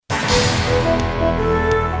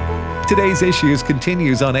Today's Issues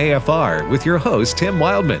continues on AFR with your host, Tim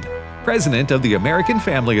Wildman, President of the American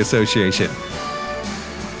Family Association.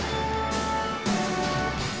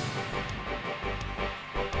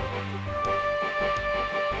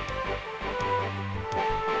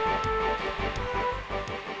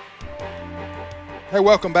 Hey,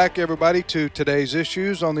 welcome back, everybody, to today's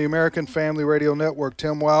Issues on the American Family Radio Network.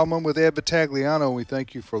 Tim Wildman with Ed Battagliano. We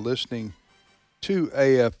thank you for listening to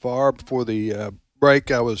AFR. Before the break,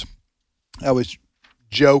 I was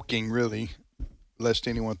joking, really, lest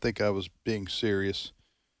anyone think I was being serious.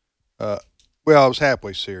 Well, I was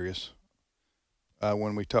halfway serious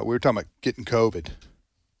when we were talking about getting COVID.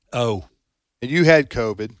 Oh. And you had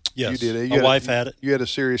COVID. Yes. You did it. My wife had it. You had a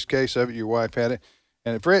serious case of it. Your wife had it.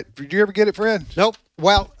 And Fred, did you ever get it, Fred? Nope.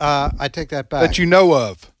 Well, I take that back. That you know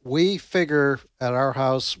of. We figure at our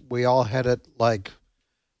house, we all had it like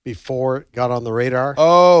before it got on the radar.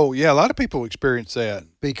 Oh, yeah. A lot of people experience that.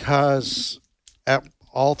 Because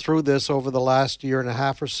all through this, over the last year and a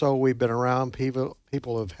half or so, we've been around people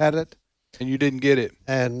have had it. And you didn't get it.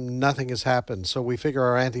 And nothing has happened. So we figure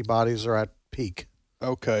our antibodies are at peak.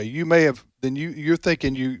 Okay. You may have, then you're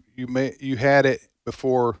thinking you had it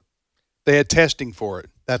before they had testing for it.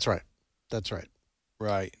 That's right.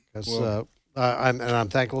 Right. Well, I'm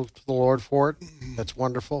thankful to the Lord for it. That's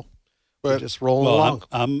wonderful. But we're just rolling along.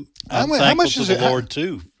 I'm thankful to the Lord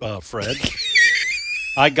too, Fred.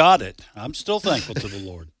 I got it. I'm still thankful to the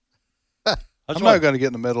Lord. I'm not going to get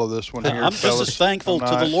in the middle of this one here. I'm just as thankful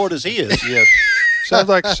to the Lord as he is. Yes. Sounds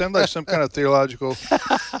like some kind of theological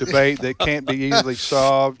debate that can't be easily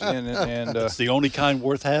solved. And it's the only kind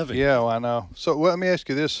worth having. Yeah, well, I know. So let me ask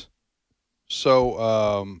you this.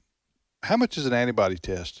 So how much is an antibody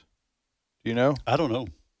test? Do you know? I don't know.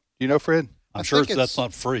 Do you know, Fred? I'm sure that's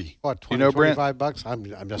not free. What, 20, you know, Brent? $25?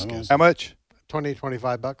 I'm just guessing. How much?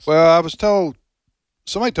 $25. Well, I was told,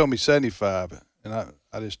 somebody told me 75, and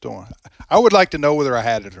I just don't. I would like to know whether I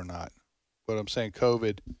had it or not. But I'm saying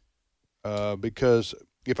COVID, because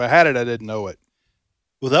if I had it, I didn't know it.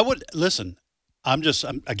 Well, listen, I'm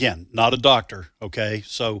again, not a doctor, okay?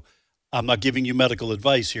 So I'm not giving you medical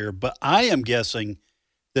advice here, but I am guessing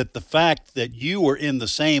that the fact that you were in the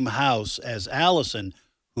same house as Allison,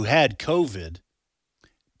 who had COVID,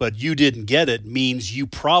 but you didn't get it, means you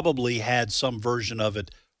probably had some version of it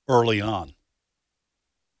early on.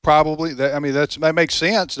 Probably. That makes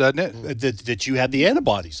sense, doesn't it? That you had the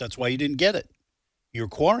antibodies. That's why you didn't get it. You're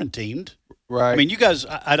quarantined. Right. I mean, you guys,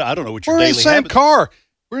 I don't know what your We're daily in the same habits. car.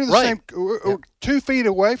 We're in the Right. same, we're 2 feet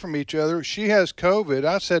away from each other. She has COVID.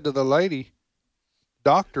 I said to the lady,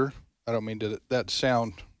 doctor, I don't mean that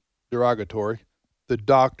sound derogatory, the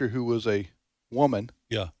doctor who was a woman.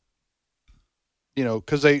 Yeah. You know,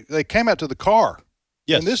 because they came out to the car.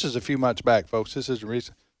 Yes. And this is a few months back, folks. This isn't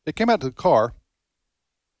recent. They came out to the car,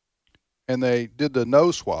 and they did the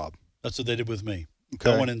nose swab. That's what they did with me.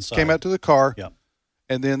 Okay. No one inside. Came out to the car. Yeah.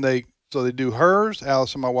 And then they do hers,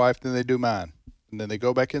 Allison, my wife, then they do mine. And then they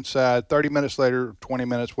go back inside. 30 minutes later, 20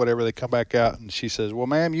 minutes, whatever, they come back out, and she says, well,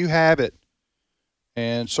 ma'am, you have it.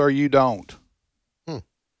 And, sir, you don't. And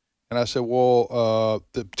I said, well,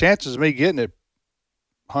 the chances of me getting it,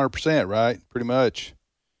 100%, right? Pretty much.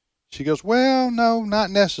 She goes, well, no, not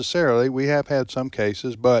necessarily. We have had some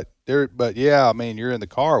cases, but yeah, I mean, you're in the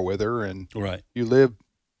car with her, and right. You live,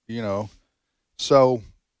 you know. So,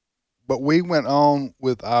 but we went on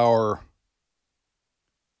with our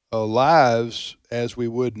lives as we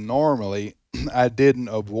would normally. I didn't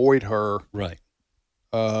avoid her. Right.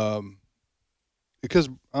 Because,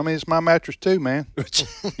 I mean, it's my mattress too, man.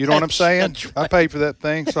 You know what I'm saying? Right. I paid for that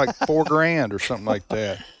thing. It's like $4,000 or something like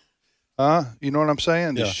that. You know what I'm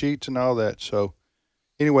saying? The sheets and all that. So,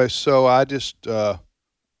 anyway, so I just,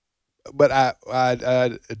 but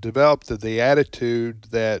I developed the attitude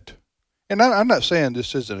that, and I'm not saying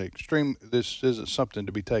this isn't something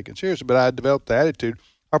to be taken seriously, but I developed the attitude,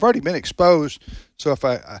 I've already been exposed, so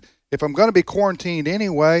if I'm going to be quarantined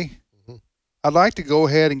anyway, I'd like to go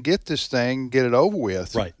ahead and get this thing, get it over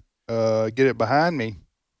with. Right. Get it behind me.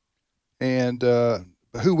 And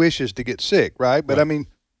who wishes to get sick, right? But, right. I mean,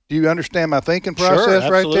 do you understand my thinking process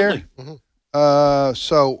right there? Mm-hmm.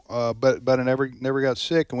 But I never got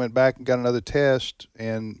sick and went back and got another test,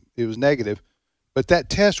 and it was negative. But that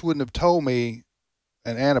test wouldn't have told me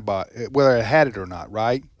an antibody, whether I had it or not,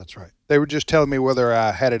 right? That's right. They were just telling me whether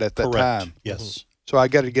I had it at that Correct. time. Yes. So I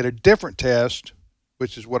got to get a different test,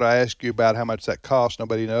 which is what I asked you about, how much that costs.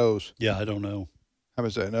 Nobody knows. Yeah, I don't know. How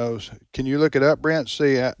much that knows. Can you look it up, Brent?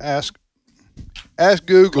 See, ask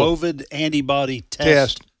Google. COVID antibody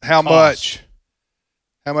test. How cost. much?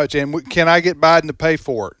 How much? And can I get Biden to pay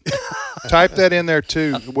for it? Type that in there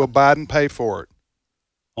too. Will Biden pay for it?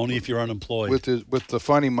 Only if you're unemployed. With the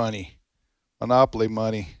funny money, monopoly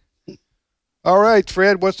money. All right,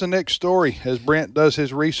 Fred, what's the next story as Brent does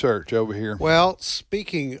his research over here? Well,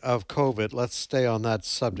 speaking of COVID, let's stay on that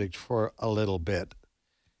subject for a little bit.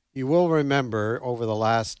 You will remember over the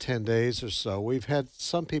last 10 days or so, we've had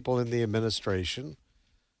some people in the administration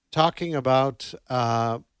talking about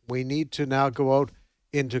we need to now go out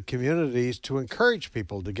into communities to encourage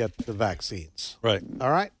people to get the vaccines. Right.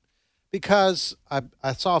 All right? Because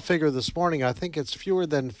I saw a figure this morning, I think it's fewer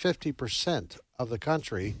than 50% of the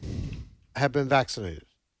country have been vaccinated.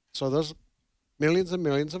 So there's millions and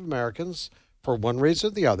millions of Americans, for one reason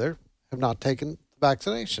or the other, have not taken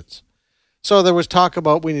vaccinations. So there was talk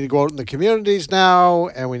about we need to go out in the communities now,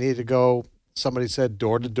 and we need to go, somebody said,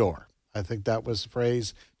 door to door. I think that was the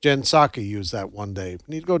phrase. Jen Psaki used that one day.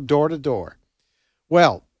 We need to go door to door.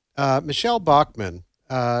 Well, Michelle Bachmann,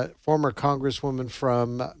 former congresswoman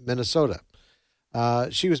from Minnesota,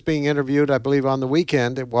 she was being interviewed, I believe, on the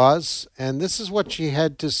weekend it was, and this is what she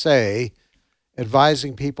had to say,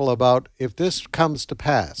 advising people about if this comes to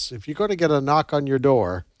pass. If you're going to get a knock on your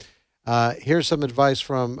door, here's some advice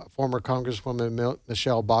from former Congresswoman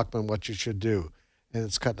Michelle Bachmann, what you should do. And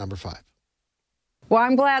it's cut number 5. Well,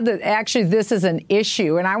 I'm glad that actually this is an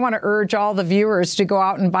issue, and I want to urge all the viewers to go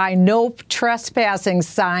out and buy no trespassing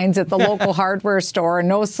signs at the local hardware store,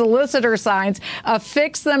 no solicitor signs.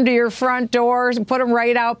 Affix them to your front doors and put them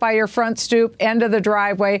right out by your front stoop, end of the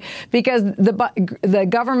driveway, because the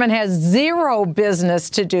government has zero business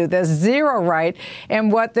to do this, zero right. And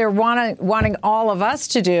what they're wanting all of us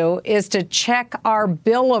to do is to check our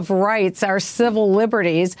Bill of Rights, our civil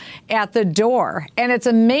liberties, at the door. And it's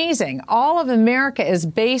amazing. All of America is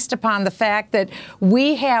based upon the fact that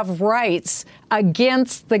we have rights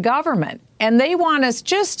against the government. And they want us,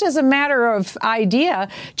 just as a matter of idea,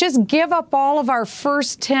 just give up all of our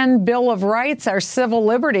first 10 Bill of Rights, our civil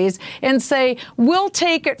liberties, and say, we'll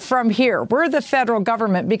take it from here. We're the federal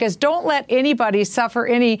government, because don't let anybody suffer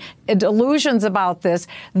any delusions about this.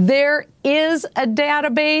 There is a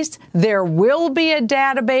database, there will be a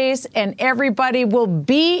database, and everybody will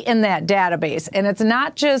be in that database. And it's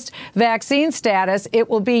not just vaccine status, it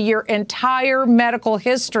will be your entire medical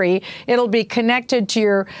history. It'll be connected to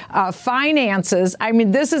your finances. I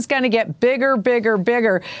mean, this is going to get bigger, bigger,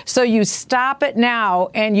 bigger. So you stop it now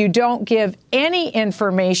and you don't give any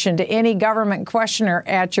information to any government questioner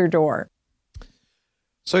at your door.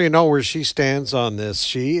 So you know where she stands on this.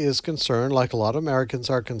 She is concerned, like a lot of Americans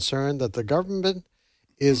are concerned, that the government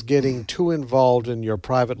is getting too involved in your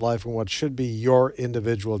private life and what should be your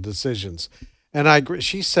individual decisions. And I agree.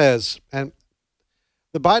 She says, and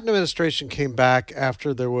the Biden administration came back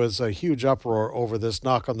after there was a huge uproar over this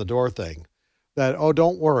knock on the door thing, that, oh,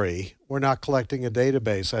 don't worry, we're not collecting a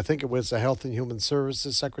database. I think it was the Health and Human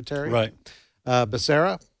Services Secretary. Right.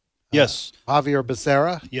 Becerra? Yes. Javier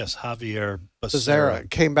Becerra? Yes, Javier Becerra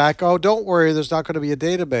came back, oh, don't worry, there's not going to be a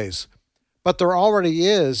database. But there already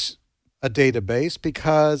is a database,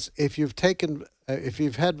 because if you've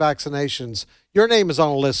had vaccinations, your name is on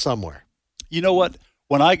a list somewhere. You know what?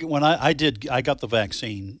 When I got the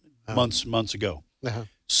vaccine months ago. Uh-huh.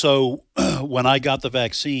 So when I got the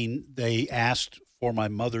vaccine, they asked for my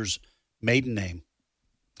mother's maiden name.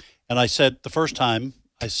 And I said, the first time,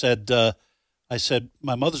 I said,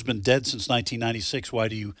 my mother's been dead since 1996. Why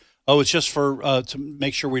do you? Oh, it's just for to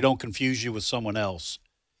make sure we don't confuse you with someone else.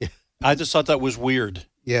 Yeah. I just thought that was weird.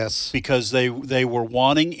 Yes. Because they were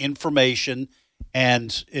wanting information,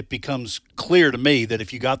 and it becomes clear to me that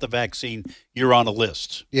if you got the vaccine, you're on a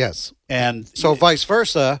list. Yes. And so vice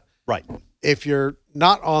versa. Right. If you're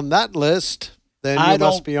not on that list, then you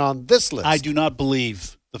must be on this list. I do not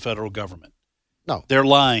believe the federal government. No. They're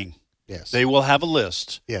lying. Yes. They will have a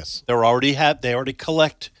list. Yes. They're already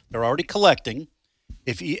collecting.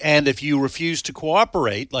 If you refuse to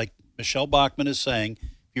cooperate, like Michelle Bachmann is saying,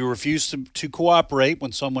 if you refuse to cooperate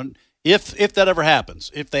when someone, if that ever happens,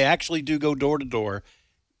 if they actually do go door to door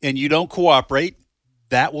and you don't cooperate,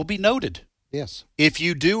 that will be noted. Yes. If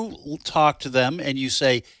you do talk to them and you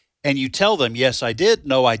say, and you tell them, yes, I did,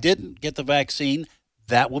 no, I didn't get the vaccine,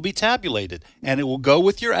 that will be tabulated. And it will go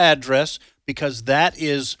with your address, because that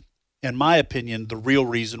is, in my opinion, the real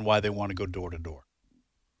reason why they want to go door to door.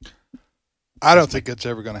 I don't think it's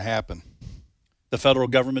ever going to happen. The federal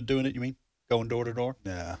government doing it, you mean? Going door to door?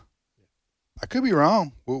 Yeah. I could be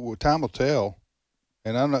wrong. Well, time will tell.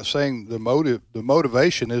 And I'm not saying the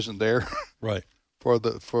motivation isn't there. Right. for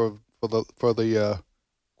the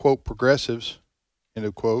quote progressives, end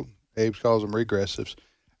of quote. Abe calls them regressives.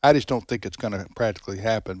 I just don't think it's going to practically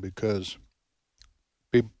happen, because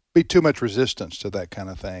be too much resistance to that kind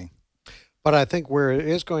of thing. But I think where it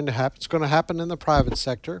is going to happen, it's going to happen in the private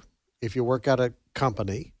sector. If you work at a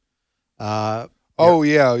company, your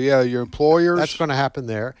employers. that's going to happen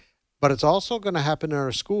there. But it's also going to happen in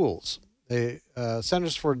our schools. The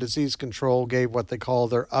Centers for Disease Control gave what they call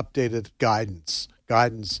their updated guidance.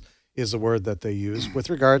 Guidance is the word that they use with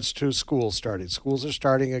regards to schools starting. Schools are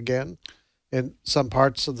starting again in some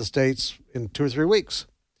parts of the states in 2 or 3 weeks.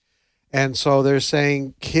 And so they're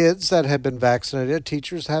saying kids that have been vaccinated,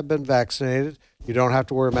 teachers have been vaccinated, you don't have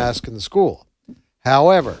to wear a mask in the school.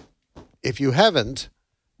 However, if you haven't,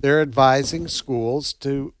 they're advising schools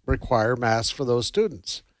to require masks for those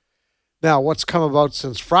students. Now, what's come about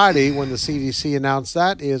since Friday when the CDC announced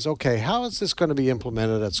that is, okay, how is this going to be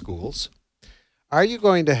implemented at schools? Are you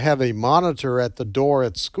going to have a monitor at the door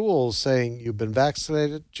at schools saying, you've been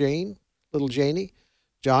vaccinated, Jane, little Janie,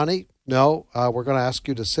 Johnny? No, we're going to ask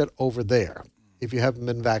you to sit over there if you haven't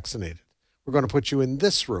been vaccinated. We're going to put you in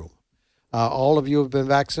this room. All of you have been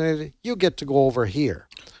vaccinated. You get to go over here.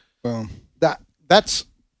 That's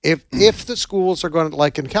if the schools are going to,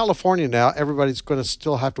 like in California now, everybody's going to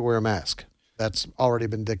still have to wear a mask. That's already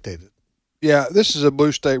been dictated. Yeah, this is a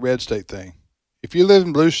blue state, red state thing. If you live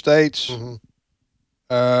in blue states,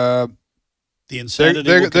 the insanity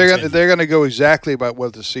they're going to go exactly about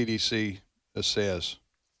what the CDC says,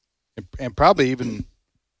 and probably even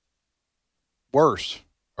worse.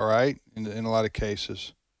 All right, in a lot of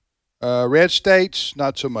cases, red states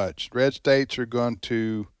not so much. Red states are going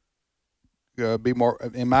to be more,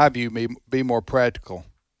 in my view, be more practical.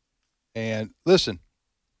 And listen,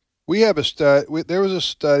 we have a study. There was a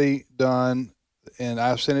study done, and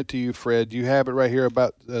I sent it to you, Fred. You have it right here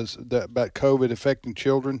about COVID affecting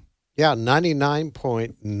children. Yeah,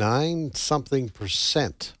 99.9 something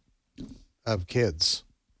 % of kids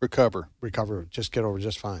recover, just get over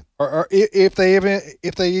just fine. Or if they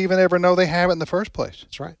even ever know they have it in the first place.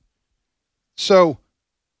 That's right. So,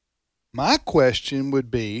 my question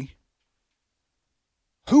would be,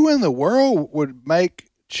 who in the world would make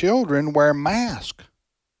children wear masks?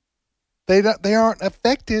 They aren't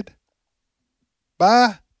affected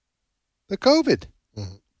by the COVID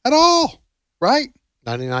at all, right?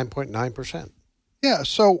 99.9%. Yeah.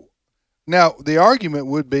 So now the argument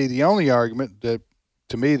would be, the only argument that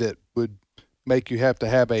to me that would make you have to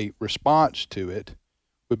have a response to it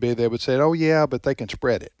would be they would say, oh yeah, but they can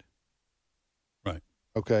spread it. Right.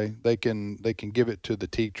 Okay. They can give it to the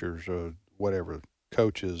teachers or whatever,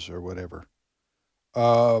 coaches or whatever.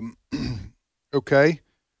 Okay.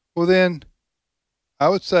 Well then I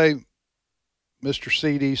would say, Mr.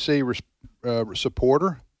 CDC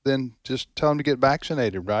supporter, then just tell them to get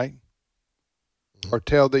vaccinated, right? Or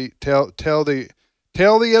tell the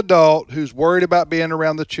adult who's worried about being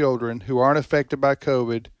around the children who aren't affected by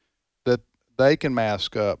COVID that they can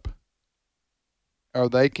mask up or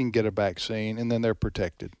they can get a vaccine and then they're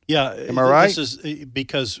protected. Yeah. Am I right? This is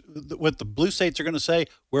because what the blue states are going to say,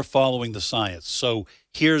 we're following the science. So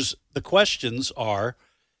here's the questions are,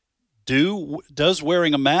 does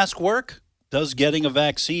wearing a mask work? Does getting a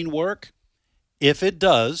vaccine work? If it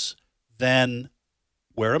does, then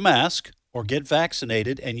wear a mask or get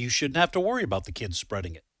vaccinated, and you shouldn't have to worry about the kids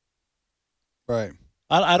spreading it. Right.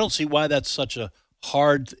 I don't see why that's such a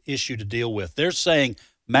hard issue to deal with. They're saying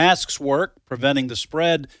masks work, preventing the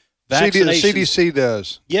spread. Vaccinations, the CDC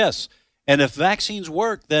does. Yes. And if vaccines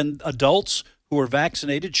work, then adults who are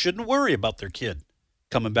vaccinated shouldn't worry about their kid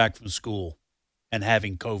coming back from school and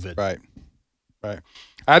having COVID. Right. Right.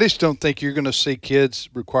 I just don't think you're going to see kids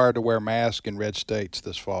required to wear masks in red states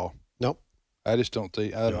this fall. Nope. I just don't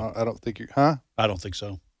think. I don't think you. Huh? I don't think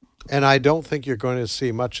so. And I don't think you're going to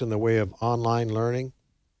see much in the way of online learning.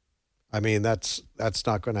 I mean, that's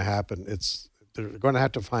not going to happen. They're going to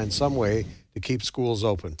have to find some way to keep schools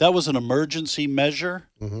open. That was an emergency measure,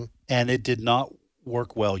 and it did not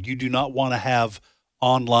work well. You do not want to have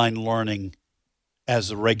online learning as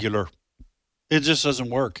a regular. It just doesn't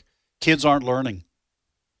work. Kids aren't learning.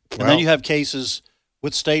 And then you have cases,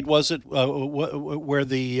 what state was it, where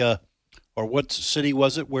or what city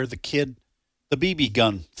was it where the BB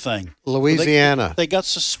gun thing? Louisiana. They got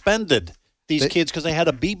suspended, these kids, because they had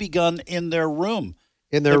a BB gun in their room.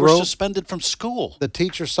 They room? were suspended from school. The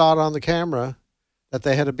teacher saw it on the camera that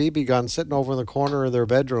they had a BB gun sitting over in the corner of their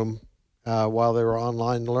bedroom while they were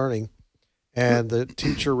online learning. And the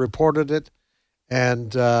teacher reported it,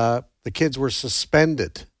 and the kids were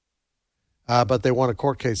suspended. But they won a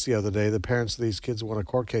court case the other day. The parents of these kids won a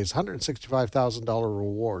court case, $165,000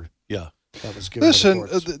 reward. Yeah, that was given. Listen,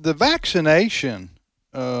 the vaccination.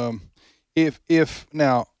 If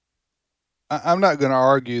now, I'm not going to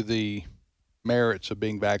argue the merits of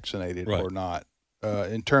being vaccinated or not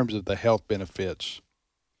in terms of the health benefits.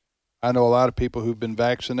 I know a lot of people who've been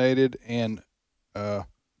vaccinated, and the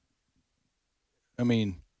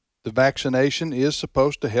vaccination is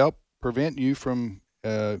supposed to help prevent you from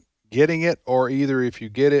getting it, or either if you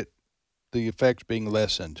get it, the effects being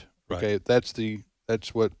lessened. Right. Okay,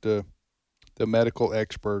 that's what the medical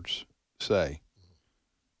experts say.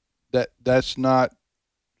 That's not,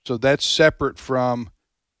 so that's separate from,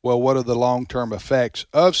 well, what are the long-term effects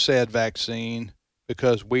of said vaccine,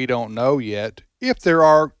 because we don't know yet. If there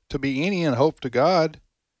are to be any, and hope to God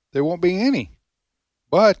there won't be any,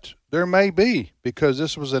 but there may be, because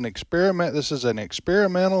this was an experiment. This is an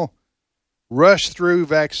experimental rush-through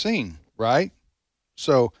vaccine, right?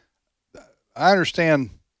 So I understand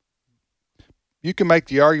you can make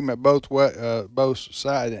the argument both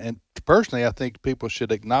sides, and personally, I think people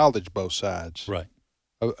should acknowledge both sides. Right.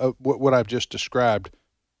 Of what I've just described,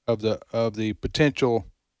 of the potential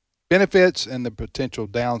benefits and the potential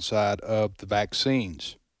downside of the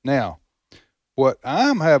vaccines. Now, what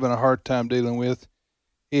I'm having a hard time dealing with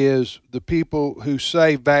is the people who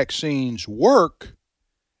say vaccines work,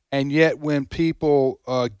 and yet when people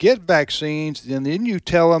get vaccines, and then you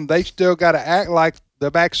tell them they still got to act like the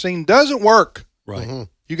vaccine doesn't work. Right. Mm-hmm.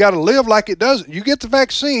 You got to live like it doesn't. You get the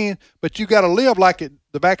vaccine, but you got to live like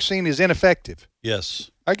the vaccine is ineffective. Yes.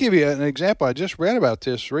 I'll give you an example. I just read about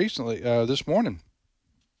this recently, this morning.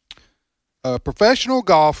 Professional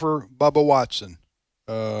golfer, Bubba Watson.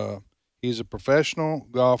 He's a professional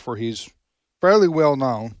golfer. He's fairly well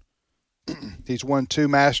known. He's won 2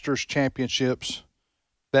 Masters championships.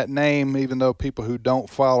 That name, even though people who don't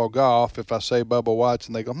follow golf, if I say Bubba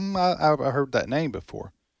Watson, they go, I've heard that name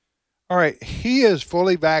before. All right, he is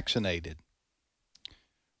fully vaccinated,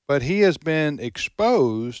 but he has been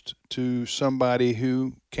exposed to somebody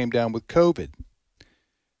who came down with COVID.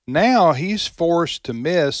 Now he's forced to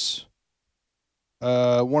miss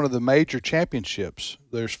one of the major championships.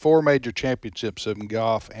 There's 4 major championships in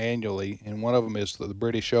golf annually, and one of them is the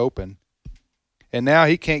British Open. And now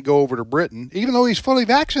he can't go over to Britain, even though he's fully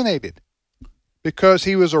vaccinated, because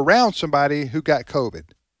he was around somebody who got COVID.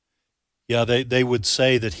 Yeah, they would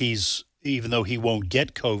say that he's, even though he won't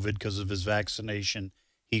get COVID because of his vaccination,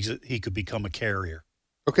 he could become a carrier.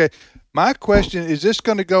 Okay, my question is this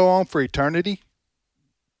going to go on for eternity?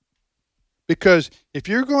 Because if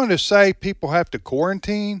you're going to say people have to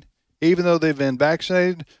quarantine, even though they've been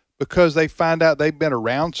vaccinated, because they find out they've been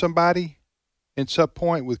around somebody in some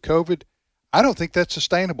point with COVID, I don't think that's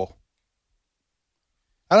sustainable.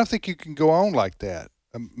 I don't think you can go on like that.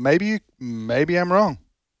 Maybe I'm wrong,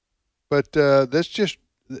 but that's just,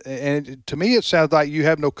 and to me it sounds like you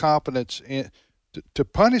have no confidence in to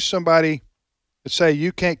punish somebody and say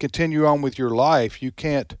you can't continue on with your life. You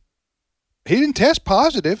can't. He didn't test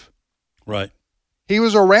positive. Right. He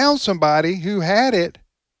was around somebody who had it,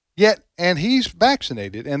 and he's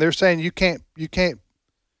vaccinated, and they're saying you can't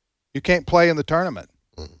play in the tournament.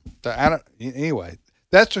 Anyway,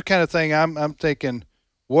 that's the kind of thing I'm thinking.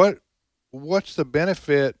 What's the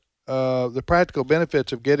benefit, the practical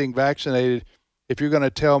benefits of getting vaccinated if you're going to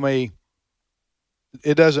tell me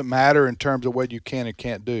it doesn't matter in terms of what you can and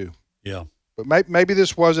can't do? Yeah. But maybe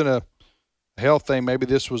this wasn't a health thing. Maybe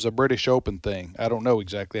this was a British Open thing. I don't know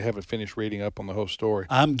exactly. I haven't finished reading up on the whole story.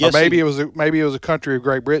 I'm guessing. Or maybe it was a country of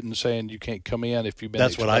Great Britain saying you can't come in if you've been.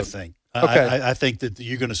 That's exposed. what I think. Okay. I think that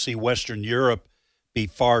you're going to see Western Europe be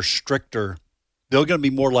far stricter. They're going to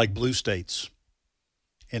be more like blue states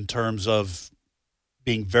in terms of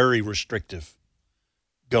being very restrictive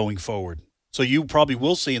going forward. So you probably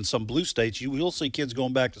will see in some blue states, you will see kids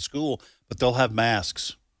going back to school, but they'll have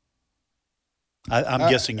masks. I'm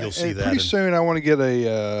guessing you'll see that. Pretty soon I want to get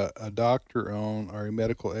a doctor on, or a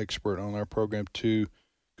medical expert on our program to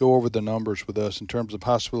go over the numbers with us in terms of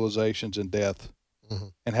hospitalizations and death, mm-hmm.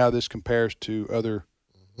 and how this compares to other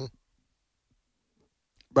mm-hmm.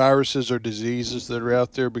 viruses or diseases that are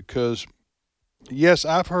out there. Because, yes,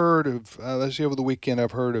 I've heard of, let's see, over the weekend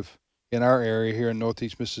I've heard of, in our area here in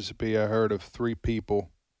Northeast Mississippi, I heard of 3 people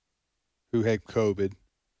who had COVID.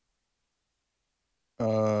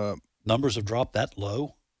 Numbers have dropped that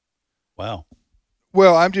low? Wow.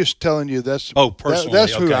 Well, I'm just telling you personally.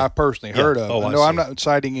 That's who okay. I personally heard of. Oh, no, I'm not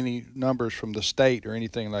citing any numbers from the state or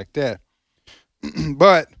anything like that.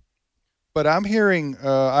 but I'm hearing,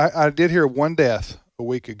 I did hear 1 death a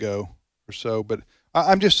week ago or so, but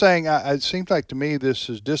I'm just saying it seems like to me this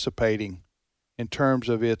is dissipating in terms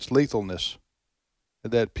of its lethalness.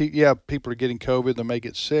 That, people are getting COVID, they may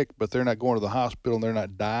get sick, but they're not going to the hospital and they're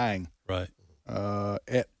not dying. Right.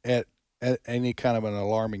 At any kind of an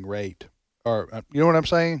alarming rate. Or, you know what I'm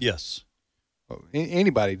saying? Yes.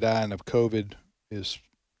 Anybody dying of COVID is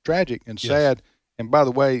tragic and sad. And by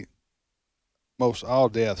the way, most all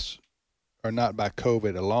deaths are not by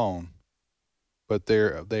COVID alone, but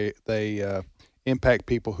they impact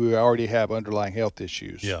people who already have underlying health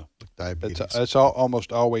issues. Yeah. Diabetes. That's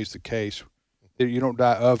almost always the case. You don't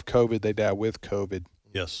die of COVID; they die with COVID.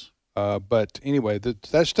 Yes. But anyway,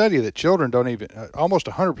 that study that children don't even almost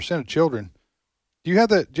 100% of children. Do you have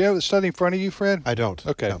the study in front of you, Fred? I don't.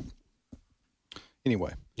 Okay. No.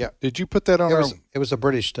 Anyway. Yeah. Did you put that on It was a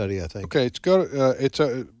British study, I think. Okay,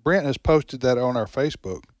 Brent has posted that on our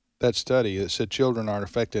Facebook. That study that said children aren't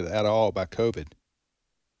affected at all by COVID.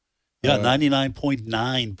 Yeah,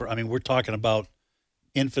 99.9. I mean, we're talking about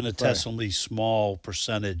infinitesimally small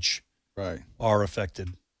percentage are affected.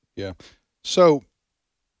 Yeah. So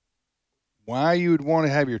why you would want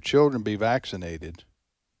to have your children be vaccinated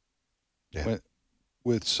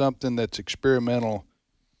with something that's experimental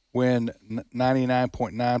when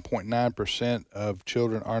 99.9% of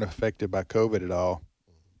children aren't affected by COVID at all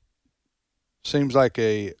seems like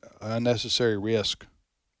a unnecessary risk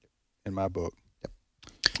in my book.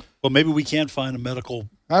 Well, maybe we can't find a medical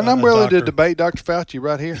I'm willing to debate Dr. Fauci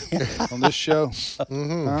right here on this show.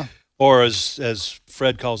 Mm-hmm. Huh? Or as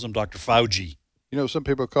Fred calls him, Dr. Fauci. You know, some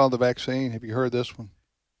people call the vaccine. Have you heard this one?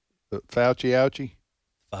 The Fauci ouchie?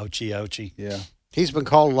 Fauci ouchie. Yeah. He's been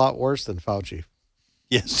called a lot worse than Fauci.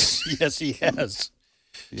 Yes. Yes, he has.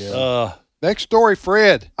 Yeah. Next story,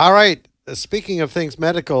 Fred. All right. Speaking of things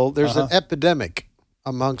medical, there's an epidemic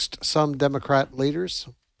amongst some Democrat leaders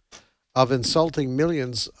of insulting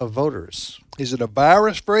millions of voters. Is it a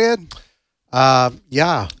virus, Fred?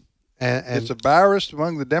 Yeah. And it's a virus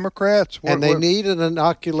among the Democrats? They need an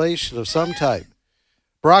inoculation of some type.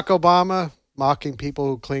 Barack Obama mocking people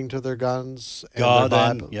who cling to their guns and God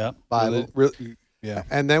their and Bible. Yeah.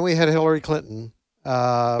 And then we had Hillary Clinton.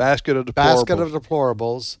 Basket of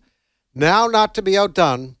deplorables. Now, not to be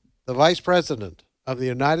outdone, the Vice President of the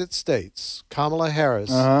United States, Kamala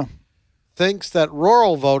Harris, thinks that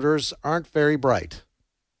rural voters aren't very bright.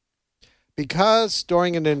 Because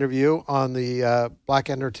during an interview on the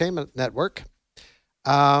Black Entertainment Network,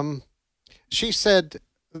 she said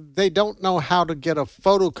they don't know how to get a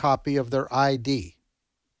photocopy of their ID.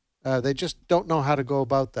 They just don't know how to go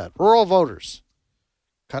about that. Rural voters,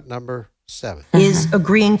 cut number 7. Is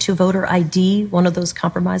agreeing to voter ID one of those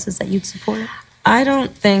compromises that you'd support? I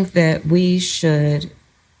don't think that we should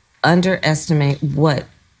underestimate what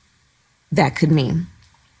that could mean.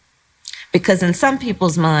 Because in some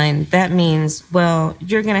people's mind, that means, well,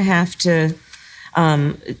 you're going to have to Xerox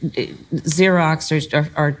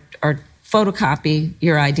or photocopy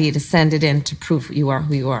your ID to send it in to prove you are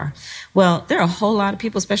who you are. Well, there are a whole lot of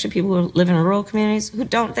people, especially people who live in rural communities, who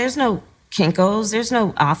don't, there's no Kinko's, there's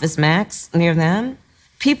no Office Max near them.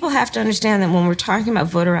 People have to understand that when we're talking about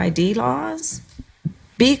voter ID laws,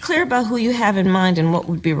 be clear about who you have in mind and what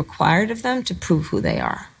would be required of them to prove who they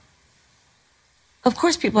are. Of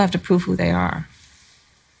course, people have to prove who they are,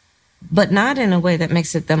 but not in a way that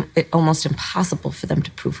makes it almost impossible for them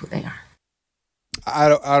to prove who they are. I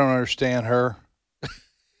don't understand her.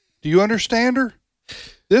 Do you understand her?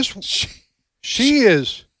 She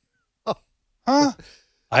is, huh?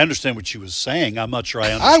 I understand what she was saying. I'm not sure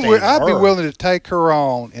I understand I'd be her. willing to take her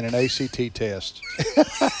on in an ACT test.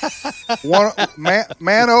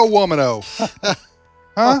 Man-o, woman-o.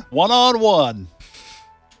 Huh? One-on-one.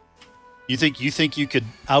 You think you could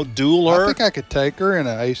outduel her? I think I could take her in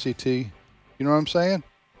an ACT. You know what I'm saying?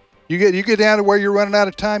 You get down to where you're running out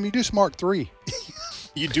of time, you just mark 3.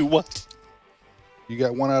 You do what? You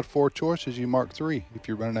got 1 out of 4 choices, you mark 3. If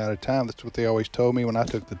you're running out of time, that's what they always told me when I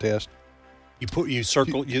took the test. You fill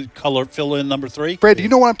in number 3? Fred, do you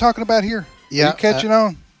know what I'm talking about here? Yeah. Are you catching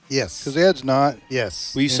on? Yes. Because Ed's not.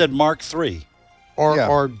 Yes. Well, you said mark 3.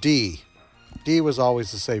 Or D. D was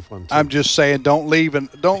always the safe one, too. I'm just saying, don't leave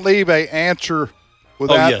a answer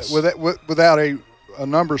without a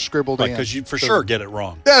number scribbled in. Because you sure get it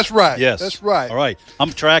wrong. That's right. Yes. That's right. All right.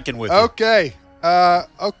 I'm tracking with you. Okay.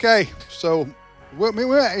 Okay. So we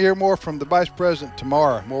might hear more from the Vice President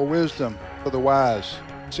tomorrow. More wisdom for the wise.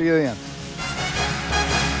 See you then.